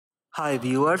Hi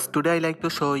viewers, today I like to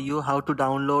show you how to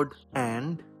download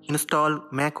and install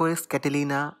macOS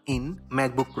Catalina in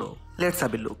MacBook Pro. Let's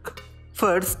have a look.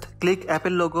 First, click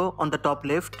Apple logo on the top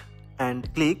left and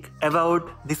click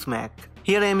About this Mac.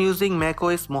 Here I am using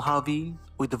macOS Mojave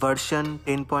with version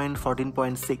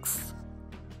 10.14.6.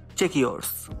 Check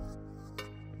yours.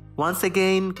 Once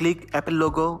again, click Apple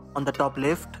logo on the top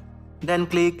left, then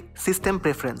click System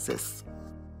Preferences.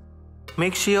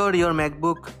 Make sure your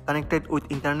MacBook connected with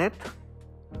internet.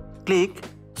 Click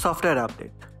Software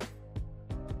Update.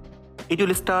 It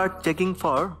will start checking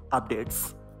for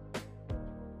updates.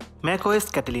 macOS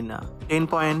Catalina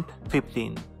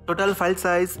 10.15. Total file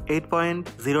size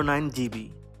 8.09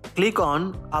 GB. Click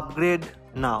on Upgrade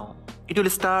Now. It will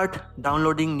start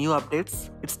downloading new updates.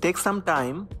 It takes some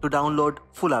time to download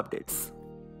full updates.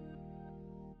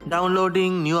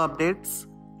 Downloading new updates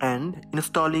and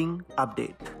installing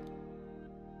update.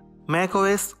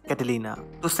 macOS Catalina.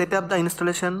 To set up the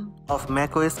installation of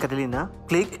macOS Catalina,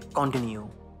 click Continue.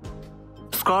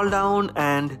 Scroll down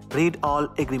and read all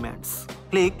agreements.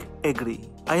 Click Agree.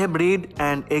 I have read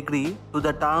and agree to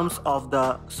the terms of the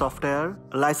software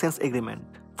license agreement.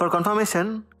 For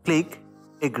confirmation, click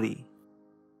Agree.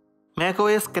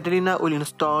 macOS Catalina will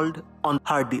installed on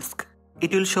hard disk.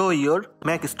 It will show your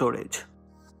Mac storage.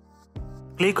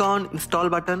 Click on Install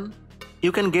button.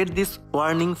 You can get this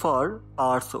warning for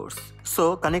power source. So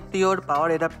connect your power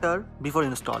adapter before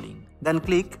installing. Then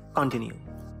click Continue.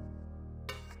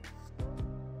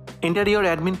 Enter your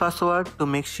admin password to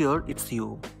make sure it's you.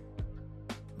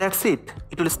 That's it.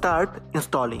 It will start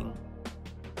installing.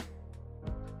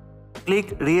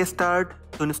 Click Restart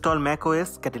to install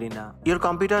macOS Catalina. Your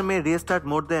computer may restart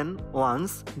more than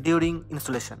once during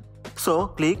installation. So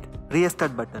click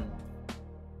Restart button.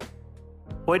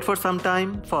 Wait for some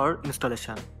time for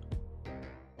installation.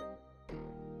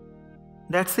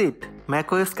 That's it.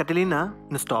 macOS Catalina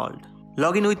installed.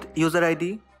 Log in with user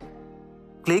ID.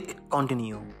 Click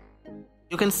Continue.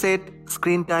 You can set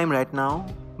screen time right now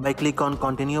by click on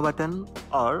Continue button,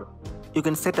 or you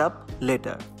can set up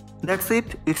later. That's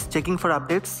it. It's checking for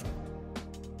updates.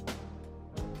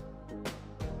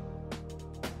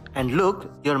 And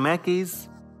look, your Mac is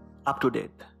up to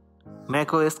date.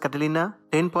 macOS Catalina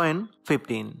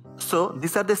 10.15. So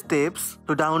these are the steps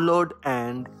to download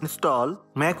and install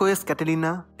macOS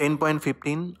Catalina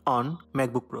 10.15 on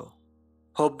MacBook Pro.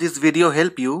 Hope this video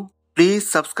helped you. Please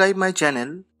subscribe my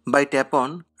channel by tap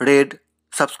on red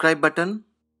subscribe button.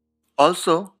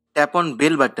 Also tap on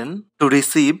bell button to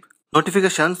receive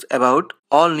notifications about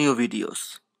all new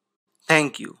videos.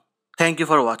 Thank you. Thank you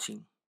for watching.